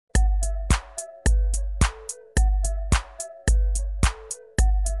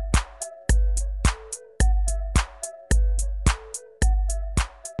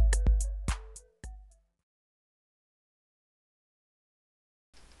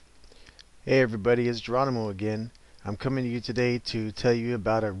Hey everybody, it's Geronimo again. I'm coming to you today to tell you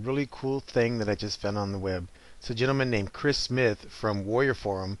about a really cool thing that I just found on the web. It's a gentleman named Chris Smith from Warrior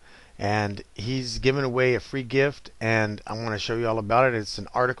Forum, and he's giving away a free gift, and I want to show you all about it. It's an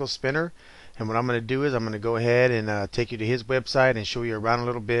article spinner, and what I'm going to do is I'm going to go ahead and take you to his website and show you around a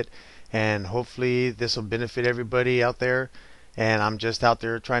little bit, and hopefully this will benefit everybody out there. And I'm just out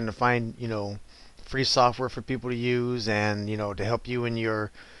there trying to find, free software for people to use and, to help you in your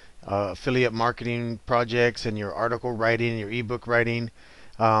affiliate marketing projects and your article writing, your ebook writing.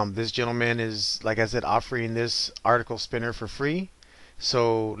 This gentleman is, like I said, offering this article spinner for free.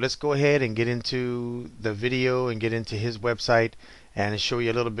 So let's go ahead and get into the video and get into his website and show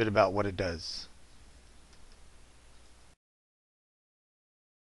you a little bit about what it does.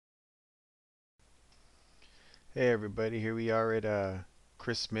 Hey everybody, here we are at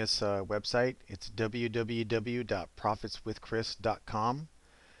Chris Smith's website. It's www.profitswithchris.com.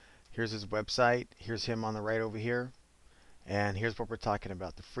 Here's his website. Here's him on the right over here. And here's what we're talking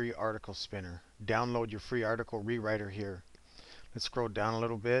about, the free article spinner. Download your free article rewriter here. Let's scroll down a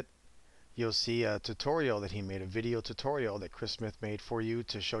little bit. You'll see a tutorial that he made, a video tutorial that Chris Smith made for you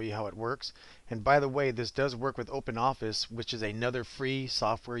to show you how it works. And by the way, this does work with OpenOffice, which is another free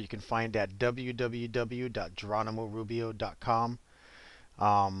software you can find at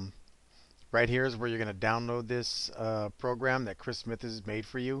www.GeronimoRubio.com. Right here is where you're going to download this program that Chris Smith has made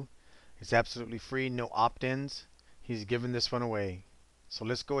for you. It's absolutely free, no opt-ins. He's giving this one away. So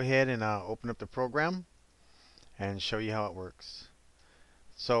let's go ahead and open up the program and show you how it works.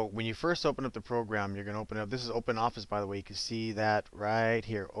 So when you first open up the program, you're going to open up, this is OpenOffice by the way, you can see that right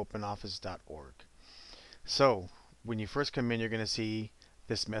here, openoffice.org. So when you first come in, you're going to see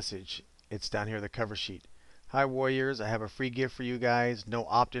this message. It's down here, the cover sheet. Hi Warriors, I have a free gift for you guys, no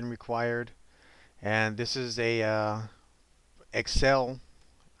opt-in required. And this is a Excel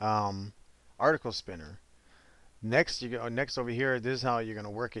article spinner. Next, next over here, this is how you're going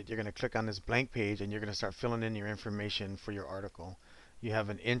to work it. You're going to click on this blank page and you're going to start filling in your information for your article. You have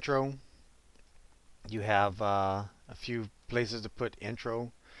an intro. You have a few places to put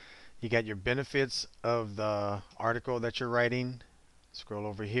intro. You got your benefits of the article that you're writing. Scroll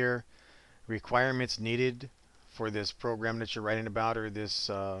over here. Requirements needed for this program that you're writing about, or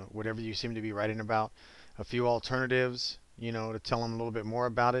this whatever you seem to be writing about. A few alternatives, to tell them a little bit more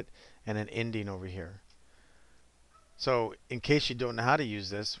about it, and an ending over here. So in case you don't know how to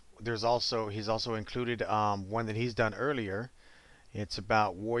use this, he's also included one that he's done earlier. It's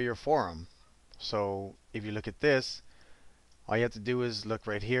about Warrior Forum. So if you look at this, all you have to do is look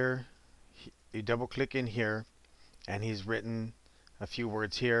right here. You double click in here, and he's written a few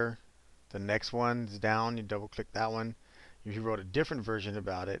words here. The next one is down. You double click that one. He wrote a different version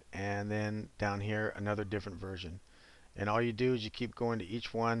about it, and then down here another different version. And all you do is you keep going to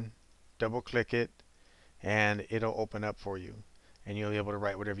each one, double click it, and it'll open up for you, and you'll be able to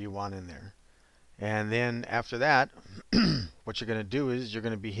write whatever you want in there. And then after that, what you're going to do is you're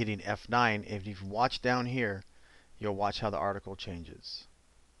going to be hitting F9. If you watch down here, you'll watch how the article changes.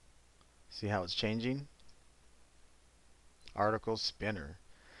 See how it's changing? Article spinner.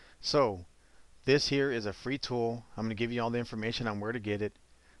 So this here is a free tool. I'm going to give you all the information on where to get it.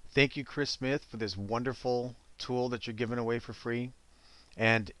 Thank you, Chris Smith, for this wonderful tool that you're giving away for free.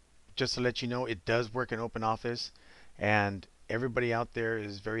 And just to let you know, it does work in OpenOffice, and everybody out there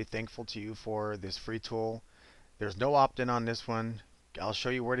is very thankful to you for this free tool. There's no opt-in on this one. I'll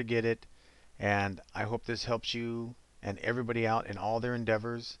show you where to get it, and I hope this helps you and everybody out in all their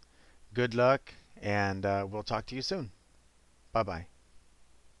endeavors. Good luck, and we'll talk to you soon. Bye-bye.